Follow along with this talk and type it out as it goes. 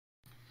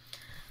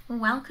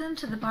Welcome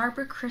to the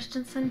Barbara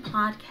Christensen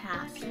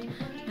podcast.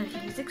 The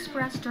views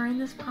expressed during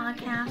this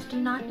podcast do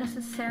not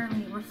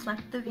necessarily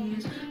reflect the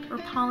views or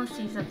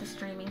policies of the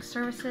streaming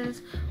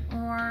services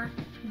or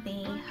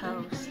the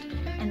host,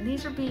 and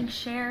these are being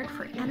shared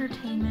for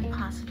entertainment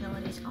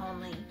possibilities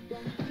only.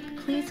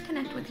 Please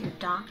connect with your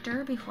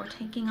doctor before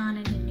taking on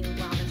any new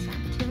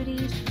wellness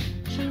activities,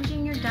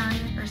 changing your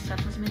diet or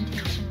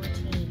supplementation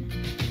routine.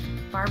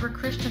 Barbara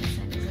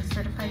Christensen is a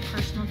certified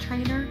personal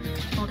trainer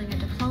holding a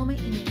diploma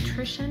in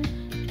nutrition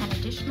and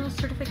additional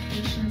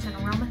certifications in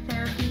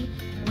aromatherapy,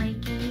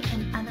 Reiki,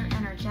 and other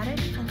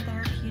energetic and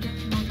therapeutic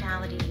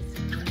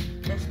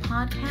modalities. This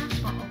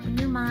podcast will open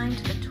your mind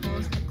to the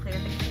tools to clear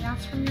the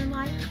chaos from your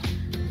life,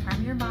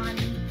 from your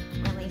body,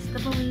 release the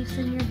beliefs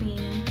in your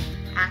being,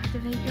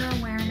 activate your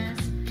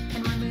awareness,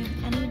 and remove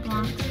any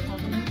blocks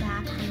holding you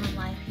back from the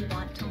life you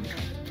want to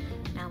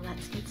live. Now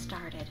let's get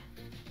started.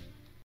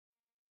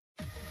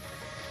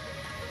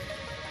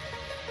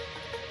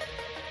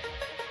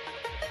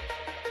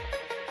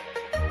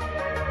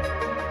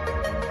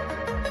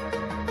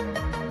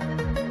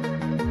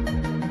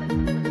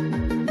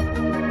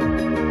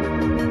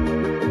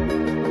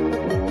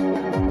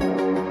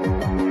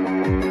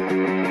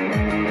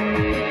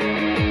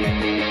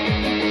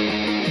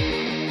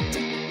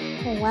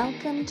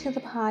 Welcome to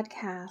the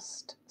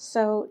podcast.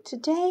 So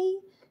today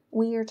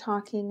we are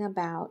talking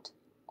about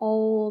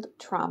old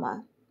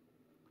trauma.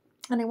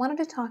 And I wanted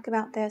to talk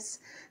about this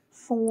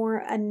for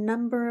a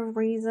number of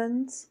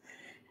reasons.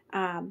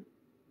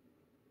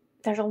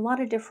 There's a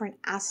lot of different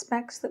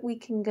aspects that we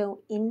can go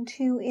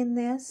into in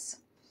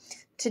this.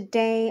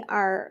 Today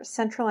our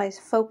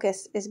centralized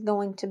focus is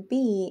going to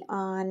be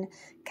on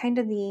kind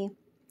of the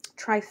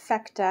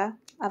trifecta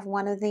of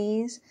one of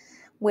these,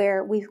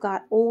 where we've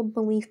got old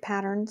belief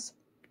patterns,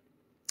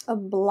 a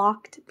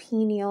blocked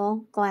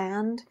pineal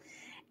gland,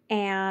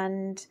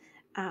 and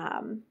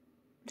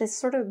this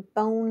sort of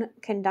bone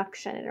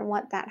conduction and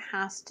what that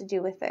has to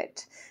do with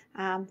it.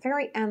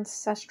 Very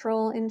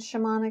ancestral in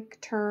shamanic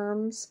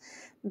terms,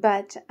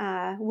 but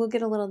we'll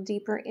get a little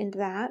deeper into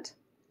that.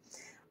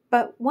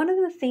 But one of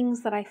the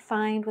things that I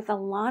find with a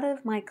lot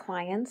of my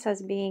clients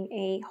as being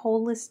a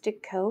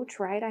holistic coach,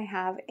 right? I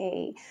have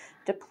a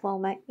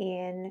diploma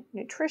in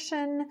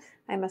nutrition.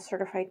 I'm a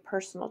certified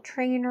personal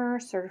trainer,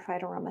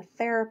 certified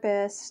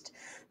aromatherapist.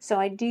 So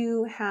I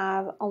do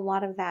have a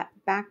lot of that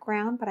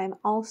background, but I'm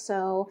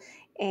also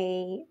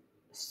a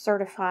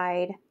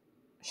certified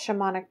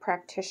shamanic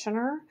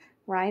practitioner,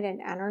 right?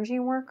 An energy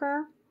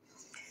worker,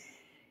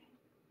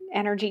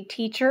 energy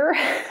teacher.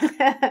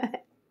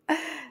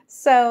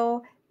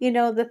 So,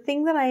 the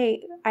thing that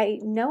I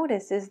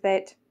notice is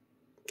that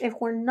if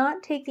we're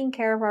not taking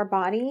care of our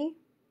body,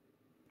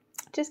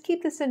 just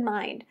keep this in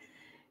mind.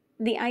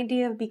 The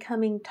idea of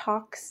becoming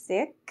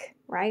toxic,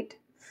 right?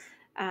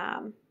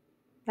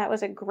 That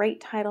was a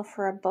great title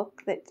for a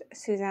book that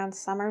Suzanne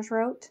Summers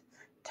wrote,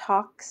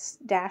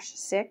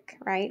 Tox-Sick,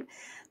 right?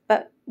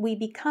 But we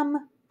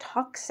become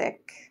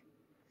toxic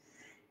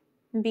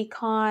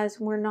because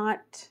we're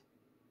not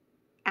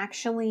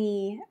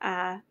actually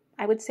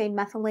I would say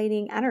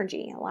methylating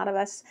energy. A lot of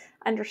us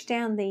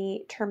understand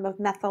the term of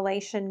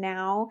methylation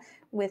now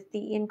with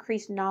the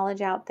increased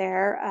knowledge out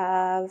there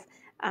of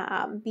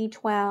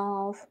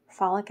B12,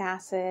 folic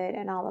acid,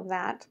 and all of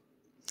that.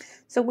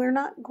 So we're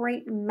not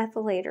great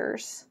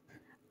methylators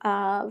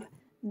of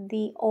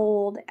the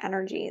old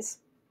energies.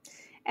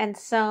 And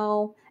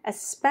so,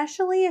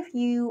 especially if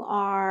you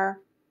are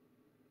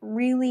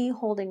really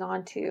holding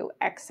on to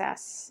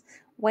excess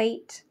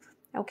weight,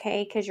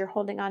 okay, because you're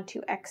holding on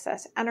to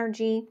excess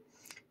energy,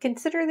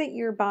 consider that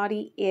your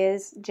body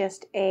is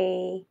just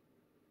a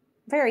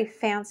very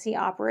fancy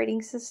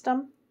operating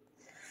system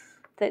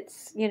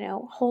that's,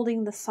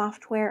 holding the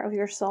software of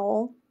your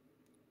soul.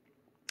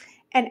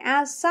 And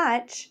as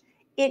such,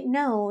 it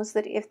knows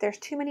that if there's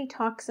too many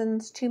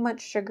toxins, too much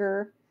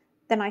sugar,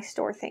 then I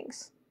store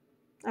things.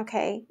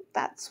 Okay,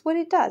 that's what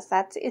it does.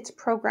 That's its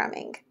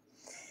programming.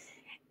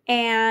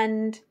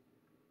 And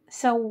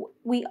so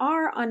we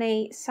are on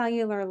a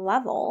cellular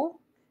level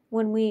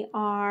when we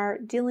are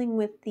dealing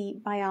with the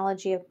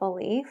biology of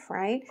belief,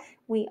 right?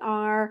 We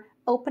are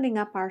opening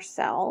up our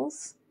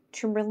cells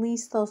to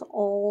release those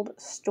old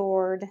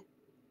stored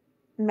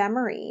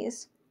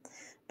memories.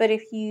 But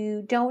if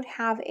you don't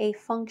have a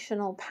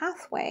functional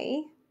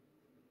pathway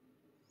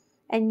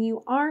and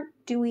you aren't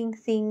doing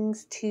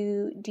things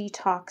to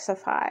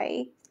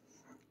detoxify,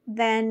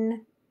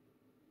 then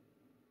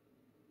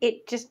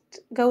it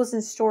just goes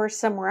and stores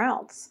somewhere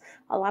else.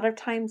 A lot of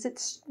times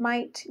it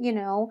might,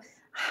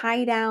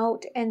 hide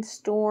out and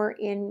store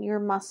in your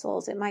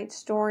muscles. It might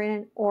store in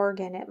an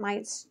organ. It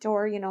might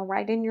store,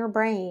 right in your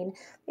brain.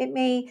 It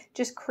may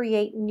just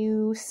create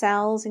new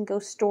cells and go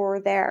store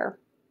there.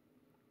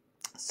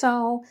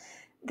 So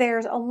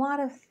there's a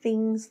lot of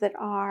things that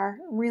are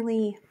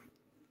really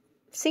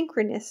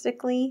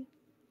synchronistically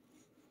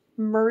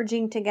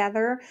merging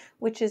together,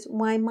 which is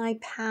why my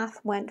path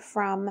went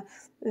from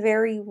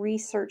very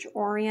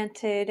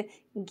research-oriented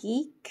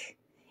geek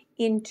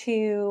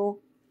into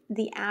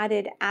the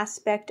added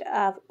aspect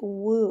of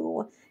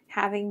woo,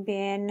 having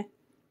been,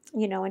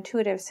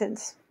 intuitive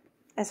since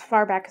as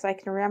far back as I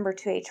can remember,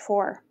 to age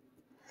 4.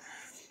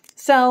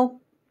 So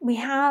we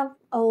have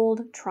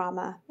old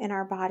trauma in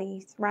our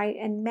bodies, right?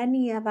 And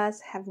many of us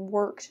have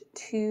worked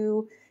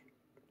to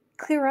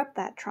clear up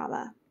that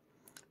trauma,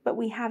 but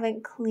we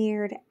haven't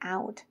cleared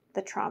out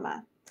the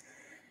trauma.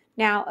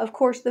 Now, of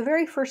course, the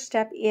very first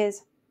step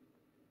is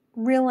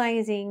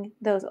realizing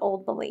those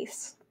old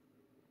beliefs.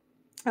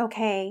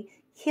 Okay,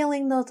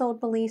 healing those old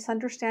beliefs,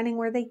 understanding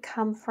where they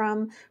come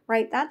from,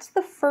 right? That's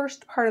the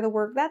first part of the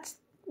work. That's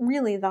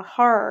really the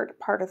hard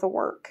part of the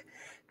work,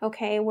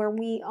 okay, where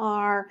we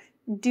are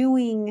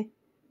doing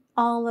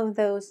all of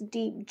those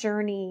deep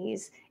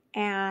journeys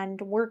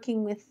and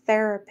working with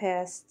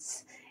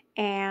therapists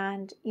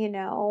and,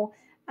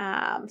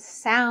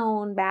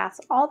 sound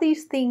baths, all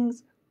these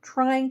things,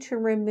 trying to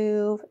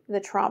remove the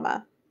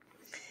trauma.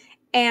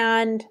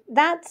 And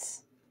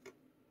that's,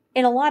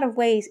 in a lot of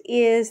ways,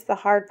 is the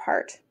hard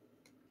part.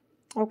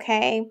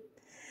 Okay?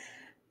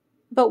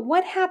 But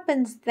what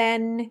happens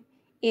then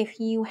if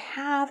you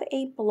have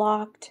a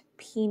blocked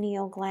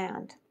pineal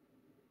gland?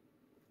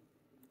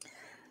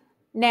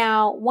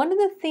 Now, one of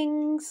the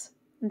things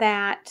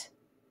that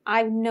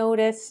I've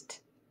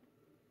noticed,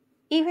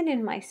 even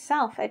in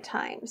myself at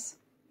times,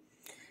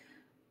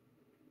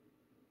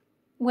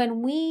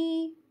 when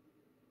we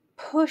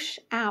push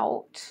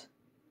out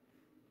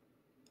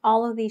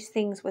all of these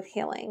things with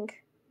healing,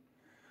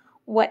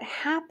 what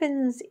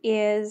happens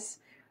is,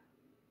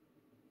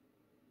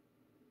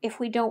 if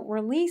we don't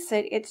release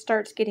it, it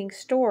starts getting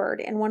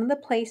stored. And one of the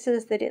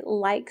places that it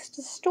likes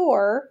to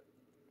store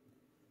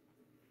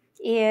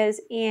is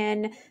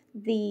in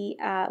the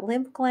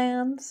lymph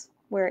glands,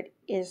 where it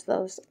is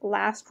those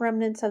last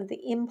remnants of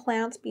the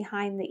implants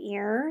behind the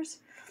ears,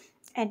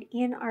 and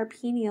in our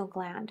pineal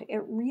gland.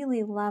 It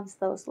really loves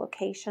those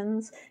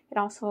locations. It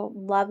also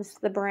loves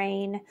the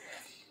brain.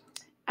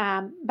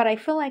 But I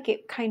feel like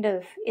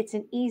it's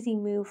an easy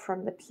move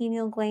from the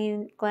pineal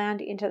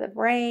gland into the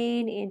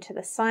brain, into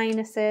the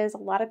sinuses. A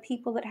lot of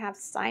people that have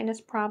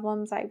sinus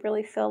problems, I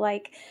really feel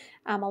like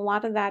a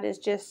lot of that is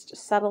just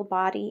subtle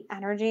body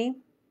energy.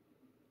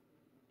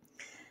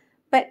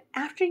 But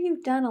after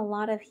you've done a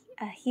lot of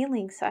a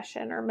healing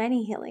session or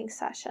many healing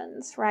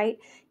sessions, right,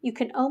 you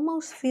can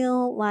almost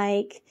feel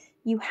like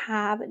you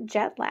have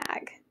jet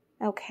lag,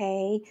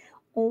 okay?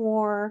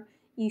 Or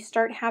you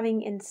start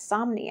having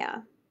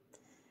insomnia.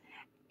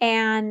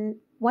 And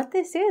what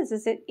this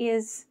is it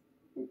is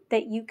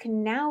that you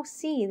can now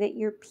see that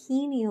your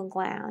pineal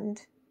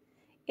gland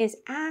is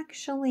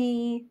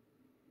actually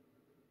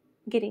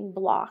getting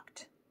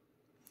blocked.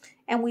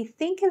 And we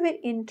think of it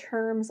in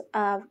terms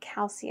of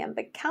calcium,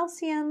 but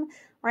calcium,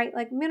 right,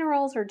 like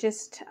minerals are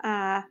just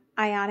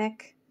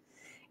ionic.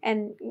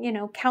 And,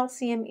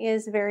 calcium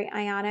is very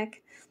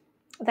ionic.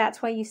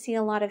 That's why you see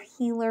a lot of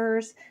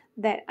healers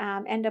that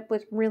end up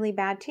with really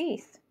bad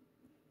teeth,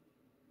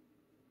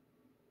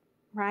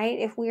 right?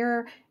 If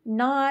we're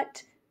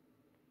not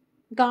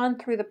gone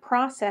through the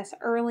process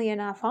early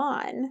enough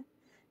on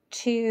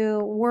to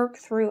work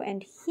through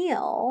and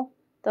heal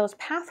those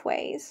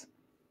pathways,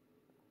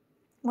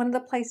 one of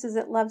the places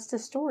it loves to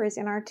store is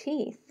in our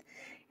teeth.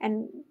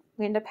 And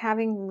we end up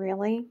having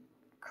really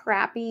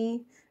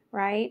crappy,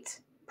 right,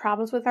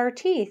 problems with our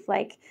teeth.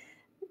 Like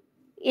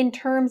in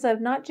terms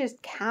of not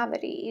just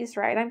cavities,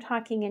 right? I'm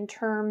talking in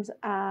terms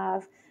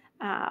of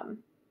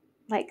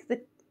like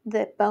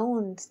the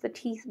bones, the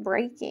teeth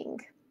breaking.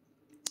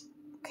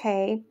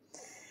 Okay.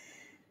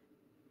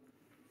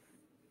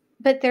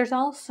 But there's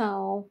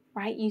also,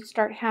 right, you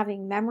start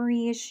having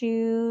memory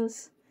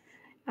issues.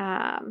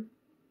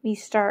 You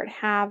start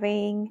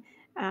having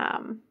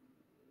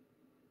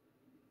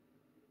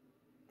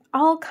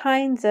all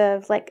kinds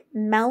of like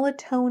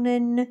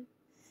melatonin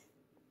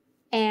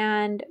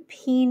and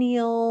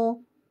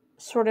pineal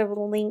sort of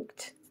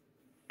linked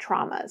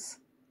traumas.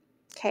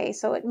 Okay,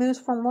 so it moves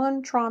from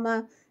one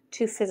trauma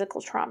to physical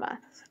trauma,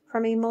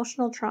 from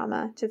emotional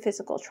trauma to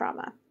physical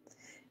trauma.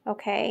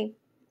 Okay.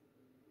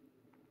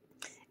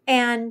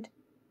 And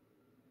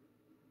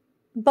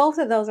both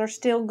of those are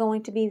still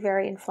going to be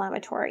very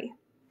inflammatory.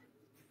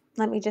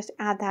 Let me just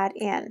add that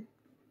in.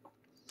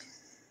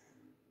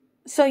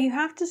 So you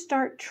have to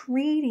start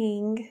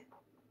treating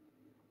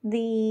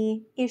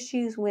the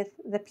issues with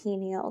the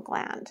pineal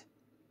gland.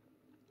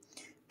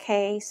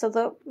 Okay,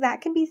 so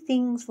that can be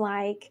things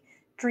like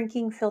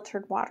drinking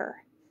filtered water.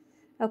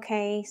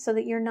 Okay, so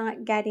that you're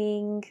not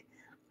getting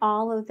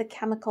all of the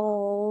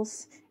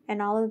chemicals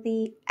and all of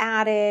the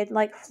added,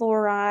 like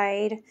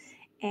fluoride.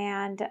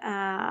 And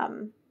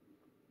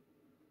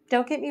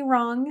don't get me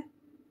wrong,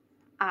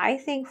 I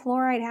think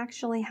fluoride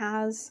actually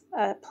has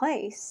a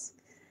place.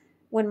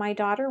 When my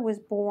daughter was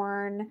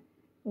born,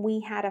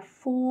 we had a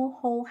full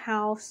whole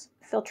house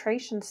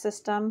filtration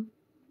system.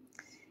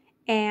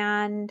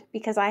 And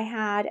because I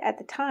had, at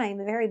the time,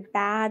 very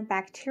bad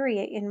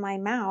bacteria in my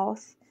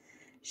mouth,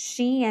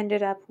 she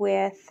ended up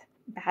with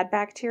bad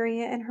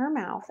bacteria in her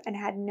mouth and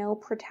had no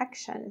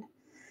protection.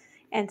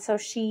 And so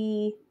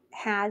she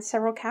had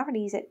several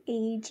cavities at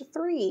age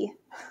 3,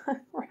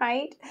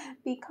 right?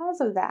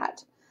 Because of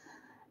that.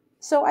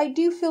 So I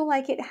do feel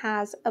like it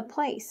has a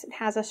place. It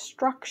has a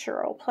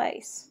structural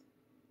place.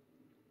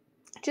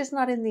 Just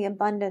not in the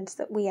abundance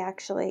that we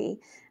actually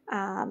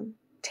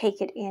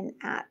take it in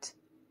at.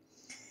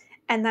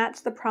 And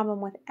that's the problem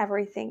with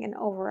everything in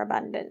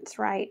overabundance,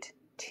 right?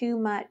 Too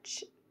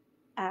much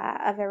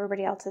of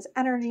everybody else's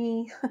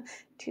energy,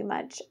 too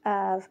much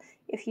of,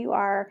 if you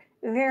are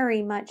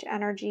very much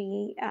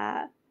energy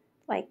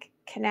like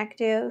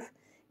connective,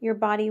 your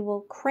body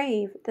will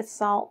crave the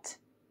salt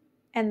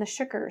and the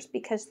sugars,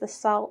 because the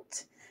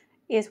salt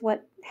is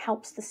what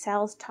helps the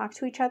cells talk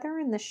to each other,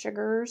 and the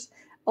sugars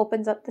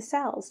opens up the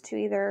cells to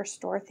either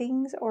store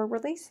things or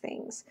release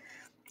things.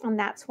 And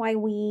that's why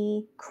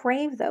we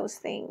crave those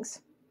things.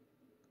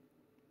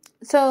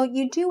 So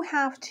you do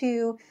have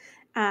to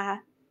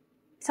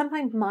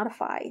sometimes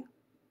modify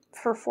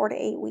for 4 to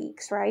 8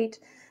 weeks, right?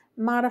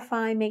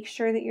 Modify, make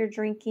sure that you're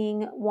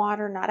drinking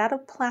water not out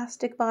of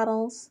plastic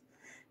bottles,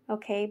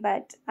 okay,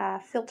 but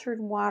filtered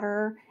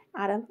water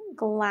out of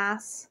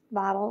glass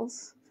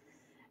bottles.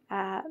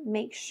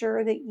 Make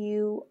sure that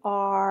you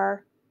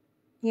are,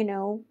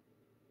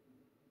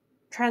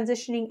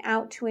 transitioning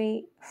out to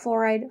a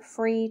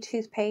fluoride-free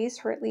toothpaste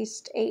for at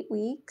least 8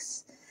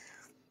 weeks.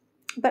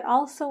 But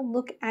also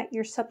look at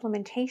your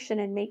supplementation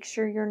and make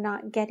sure you're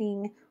not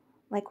getting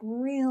like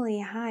really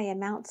high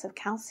amounts of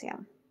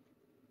calcium.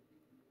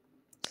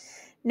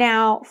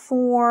 Now,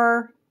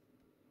 for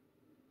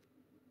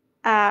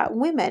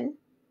women,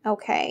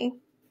 okay,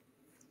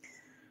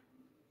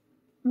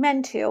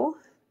 men too,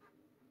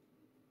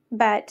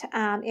 but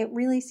it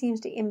really seems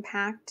to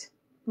impact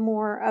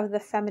more of the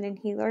feminine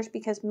healers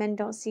because men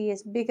don't see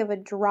as big of a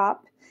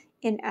drop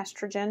in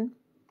estrogen.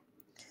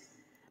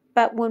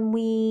 But when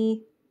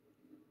we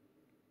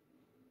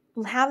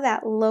have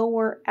that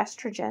lower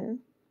estrogen,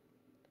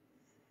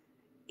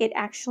 it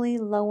actually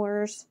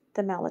lowers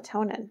the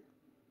melatonin.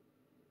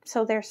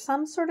 So there's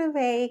some sort of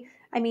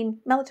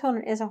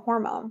melatonin is a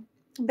hormone,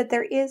 but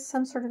there is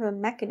some sort of a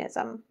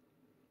mechanism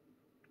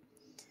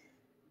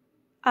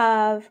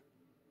of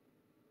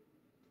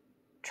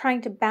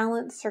trying to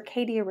balance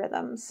circadian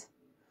rhythms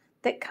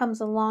that comes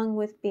along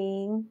with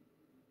being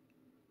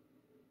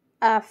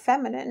a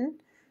feminine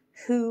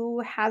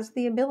who has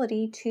the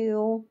ability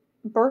to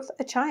birth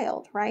a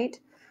child, right?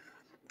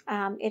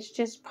 It's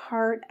just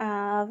part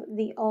of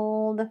the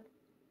old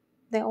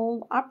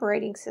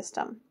operating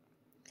system.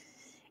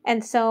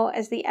 And so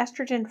as the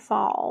estrogen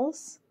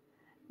falls,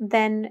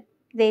 then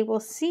they will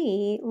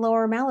see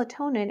lower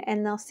melatonin,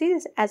 and they'll see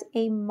this as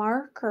a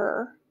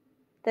marker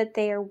that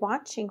they are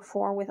watching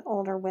for with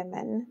older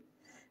women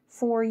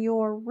for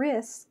your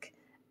risk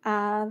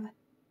of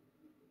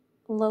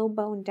low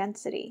bone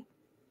density.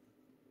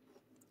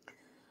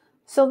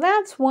 So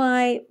that's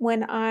why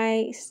when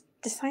I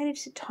decided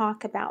to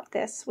talk about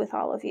this with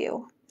all of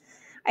you,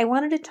 I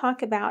wanted to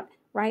talk about,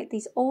 right,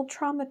 these old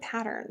trauma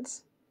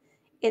patterns.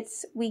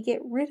 We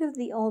get rid of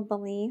the old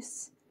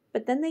beliefs,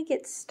 but then they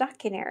get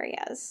stuck in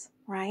areas,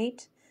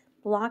 right?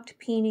 Blocked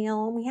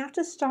pineal. We have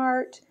to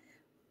start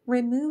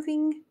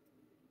removing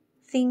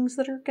things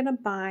that are going to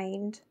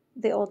bind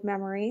the old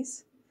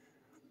memories.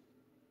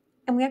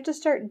 And we have to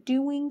start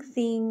doing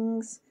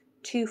things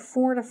to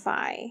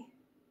fortify.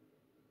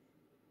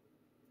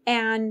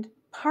 And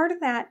part of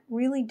that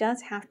really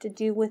does have to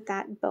do with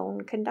that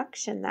bone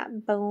conduction,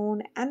 that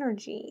bone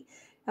energy,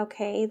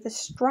 okay? The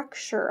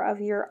structure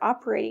of your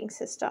operating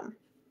system.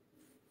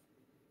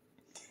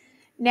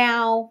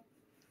 Now,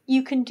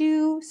 you can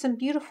do some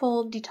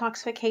beautiful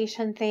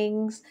detoxification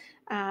things,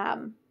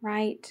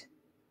 right?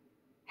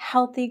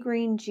 Healthy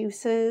green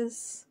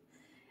juices,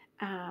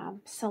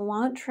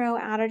 cilantro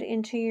added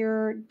into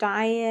your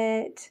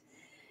diet,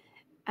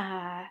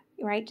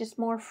 right? Just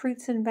more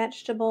fruits and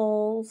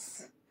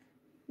vegetables.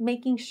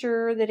 Making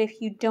sure that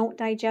if you don't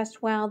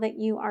digest well, that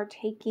you are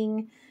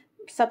taking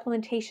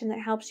supplementation that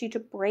helps you to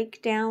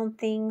break down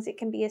things. It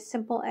can be as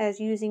simple as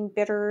using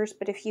bitters,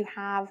 but if you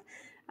have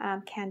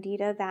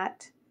candida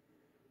that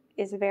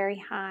is very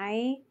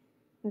high,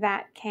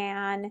 that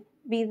can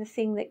be the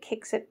thing that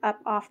kicks it up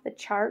off the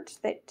charts,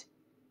 that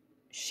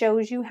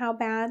shows you how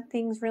bad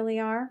things really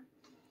are.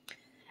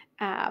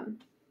 And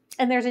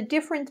there's a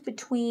difference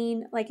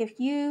between, like, if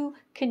you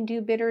can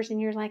do bitters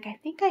and you're like, I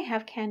think I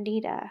have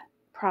candida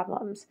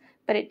problems,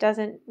 but it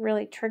doesn't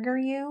really trigger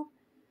you,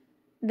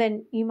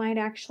 then you might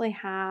actually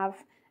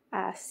have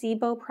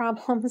SIBO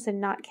problems and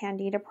not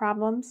candida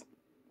problems.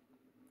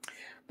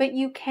 But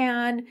you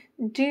can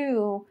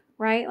do,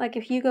 right? Like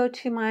if you go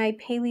to my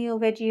Paleo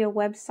Vegeo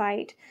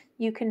website,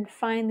 you can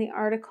find the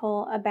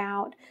article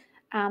about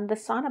the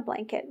sauna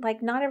blanket.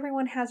 Like not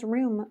everyone has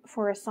room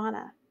for a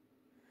sauna,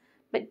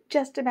 but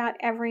just about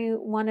every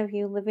one of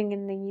you living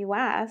in the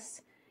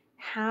US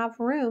have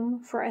room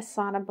for a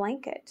sauna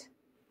blanket,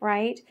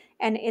 right?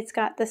 And it's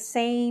got the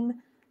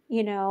same,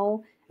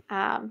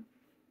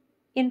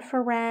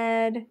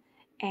 infrared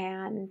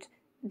and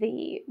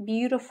the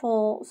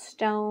beautiful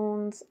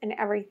stones and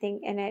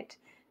everything in it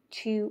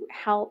to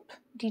help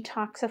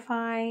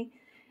detoxify.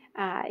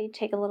 You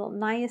take a little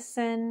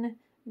niacin,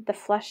 the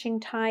flushing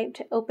type,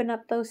 to open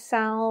up those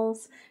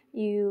cells.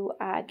 You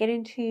get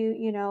into,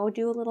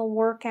 do a little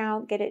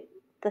workout,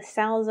 the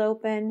cells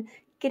open,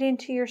 get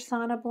into your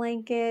sauna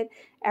blanket,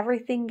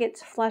 everything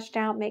gets flushed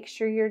out. Make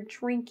sure you're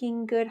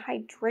drinking good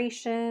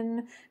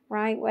hydration,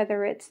 right?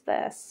 Whether it's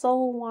the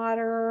soul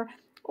water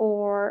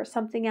or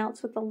something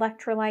else with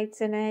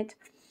electrolytes in it.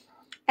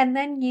 And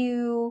then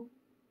you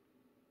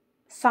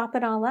sop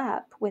it all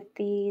up with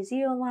the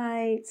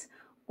zeolites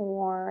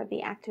or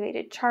the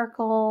activated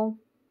charcoal.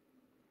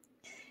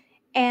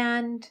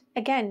 And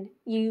again,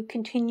 you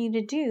continue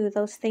to do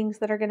those things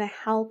that are going to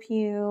help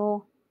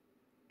you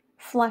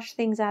flush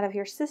things out of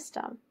your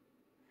system.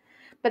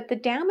 But the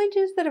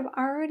damages that have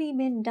already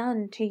been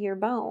done to your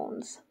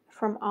bones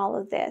from all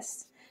of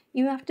this,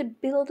 you have to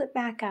build it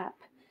back up.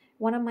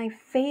 One of my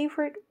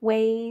favorite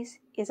ways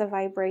is a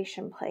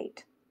vibration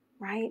plate,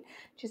 right?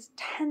 Just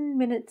 10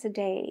 minutes a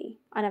day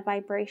on a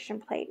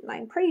vibration plate. And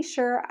I'm pretty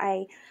sure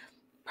I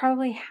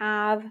probably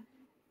have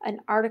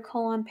an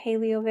article on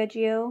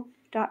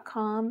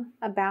paleovegeo.com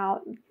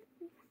about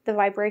the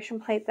vibration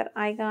plate that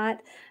I got.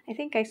 I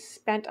think I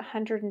spent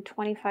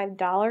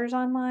 $125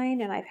 on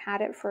mine, and I've had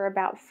it for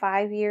about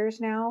 5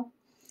 years now.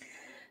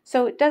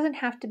 So it doesn't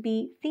have to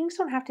be, things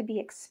don't have to be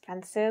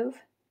expensive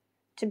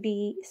to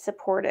be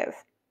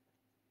supportive.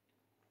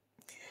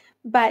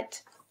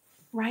 But,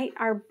 right,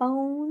 our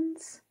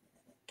bones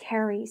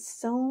carry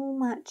so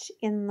much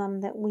in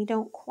them that we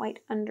don't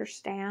quite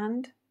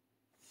understand.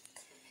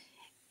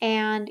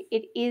 And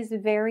it is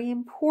very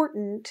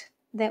important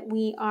that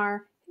we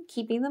are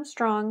keeping them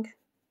strong.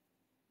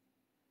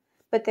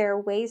 But there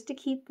are ways to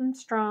keep them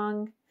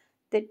strong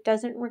that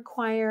doesn't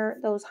require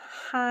those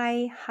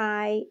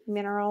high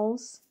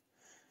minerals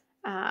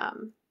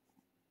on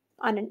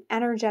an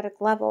energetic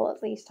level,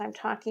 at least I'm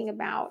talking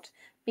about,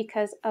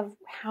 because of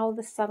how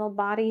the subtle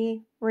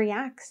body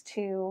reacts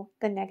to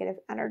the negative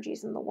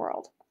energies in the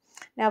world.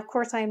 Now, of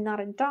course, I am not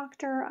a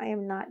doctor. I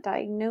am not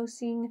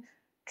diagnosing,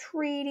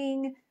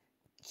 treating,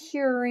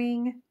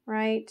 curing,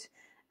 right?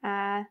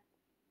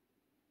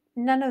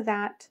 None of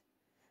that.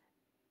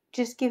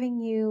 Just giving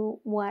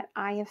you what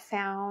I have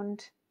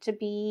found to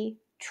be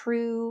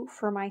true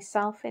for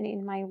myself and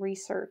in my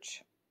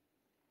research.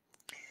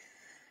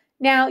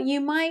 Now,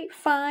 you might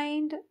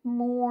find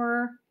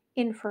more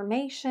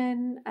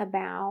information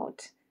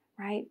about,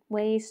 right,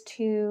 ways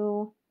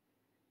to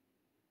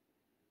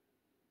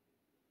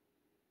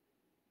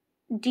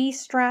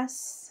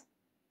de-stress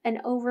an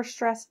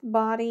overstressed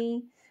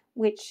body,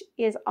 which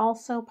is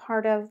also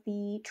part of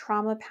the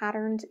trauma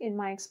patterns in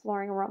my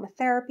Exploring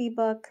Aromatherapy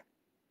book.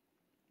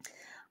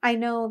 I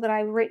know that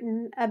I've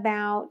written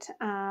about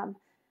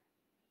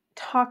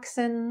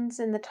toxins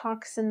and the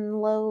toxin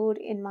load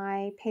in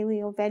my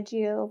Paleo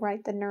Vegeo,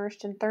 right, the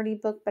Nourished in 30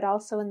 book, but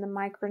also in the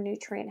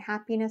Micronutrient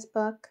Happiness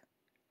book.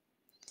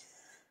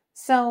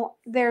 So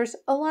there's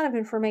a lot of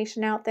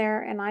information out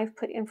there, and I've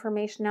put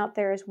information out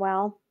there as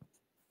well.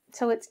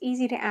 So it's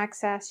easy to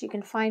access. You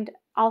can find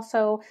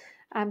also,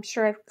 I'm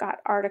sure I've got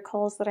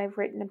articles that I've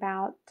written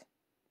about,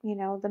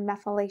 the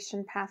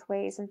methylation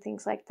pathways and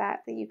things like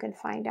that you can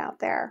find out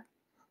there.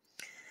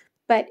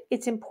 But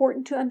it's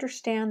important to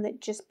understand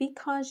that just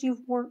because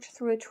you've worked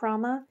through a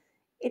trauma,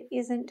 it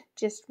isn't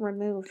just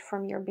removed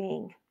from your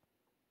being.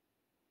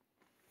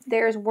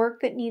 There's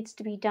work that needs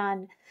to be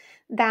done.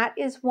 That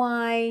is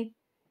why,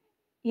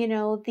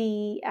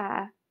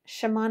 the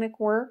shamanic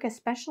work,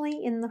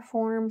 especially in the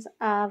forms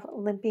of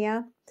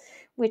Olympia,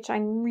 which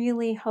I'm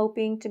really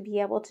hoping to be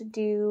able to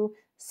do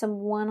some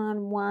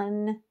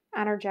one-on-one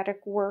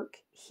energetic work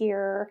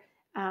here,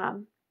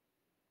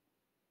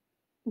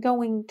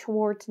 going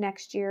towards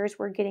next year as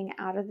we're getting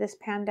out of this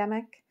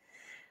pandemic.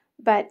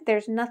 But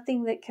there's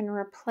nothing that can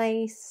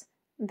replace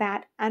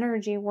that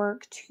energy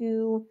work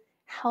to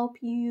help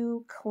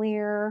you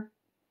clear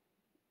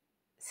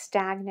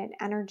stagnant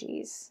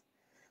energies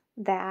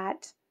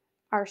that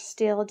are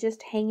still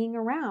just hanging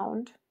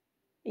around.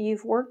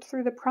 You've worked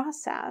through the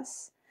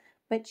process,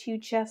 but you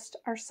just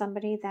are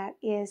somebody that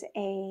is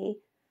a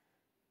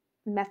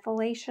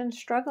methylation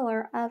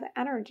struggler of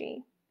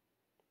energy,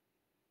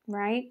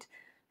 right?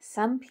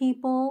 Some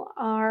people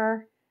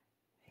are,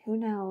 who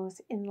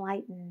knows,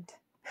 enlightened,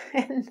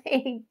 and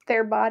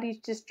their bodies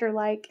just are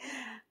like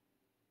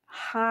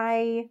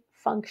high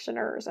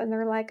functioners, and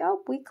they're like,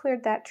 oh, we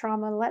cleared that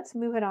trauma, let's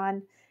move it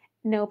on,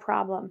 no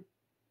problem.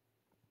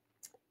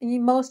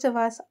 Most of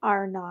us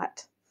are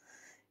not.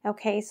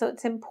 Okay, so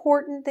it's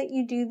important that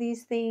you do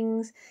these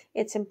things.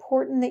 It's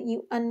important that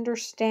you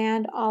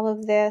understand all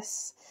of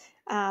this.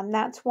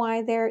 That's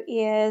why there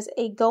is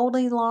a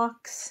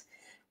Goldilocks,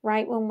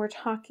 right, when we're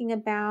talking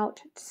about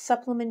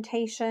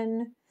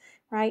supplementation,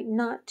 right?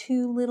 Not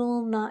too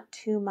little, not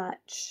too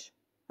much,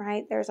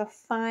 right? There's a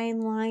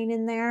fine line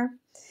in there.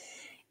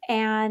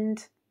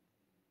 And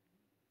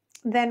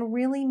then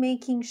really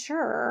making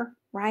sure,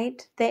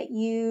 right, that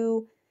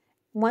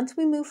once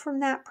we move from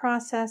that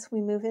process,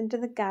 we move into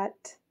the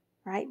gut,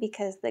 right?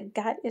 Because the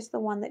gut is the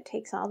one that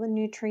takes all the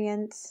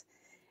nutrients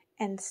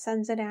and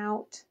sends it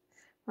out,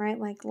 right?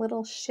 Like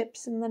little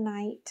ships in the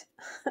night,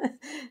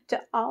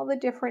 to all the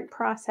different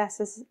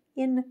processes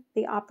in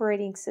the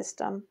operating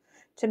system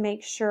to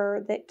make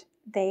sure that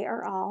they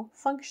are all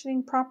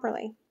functioning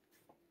properly,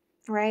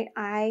 right?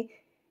 I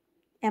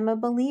am a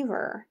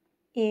believer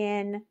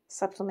in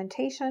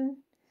supplementation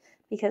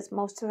because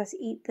most of us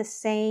eat the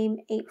same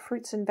 8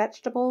 fruits and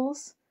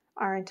vegetables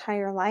our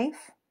entire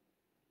life,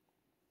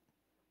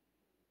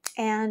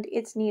 and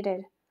it's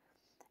needed.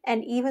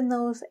 And even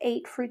those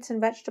 8 fruits and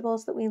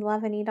vegetables that we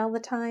love and eat all the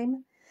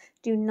time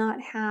do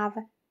not have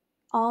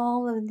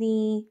all of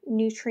the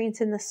nutrients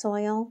in the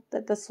soil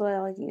that the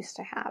soil used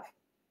to have.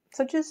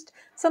 So just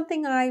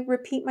something I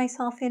repeat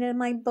myself in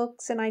my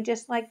books, and I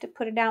just like to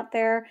put it out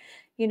there.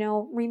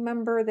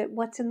 Remember that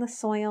what's in the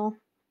soil,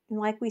 and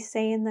like we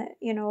say in the,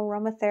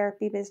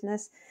 aromatherapy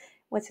business,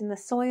 what's in the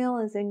soil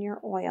is in your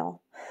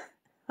oil.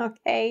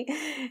 Okay?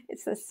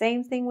 It's the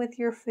same thing with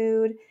your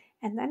food,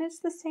 and then it's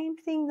the same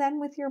thing then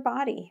with your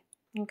body.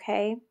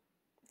 Okay?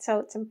 So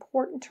it's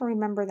important to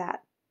remember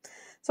that.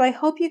 So I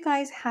hope you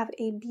guys have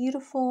a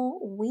beautiful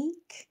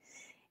week,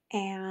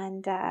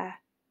 and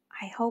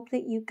I hope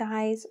that you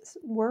guys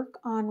work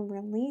on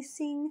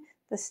releasing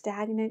the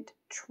stagnant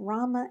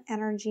trauma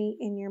energy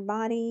in your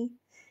body,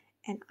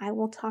 and I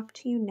will talk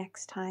to you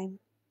next time.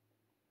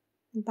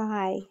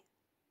 Bye.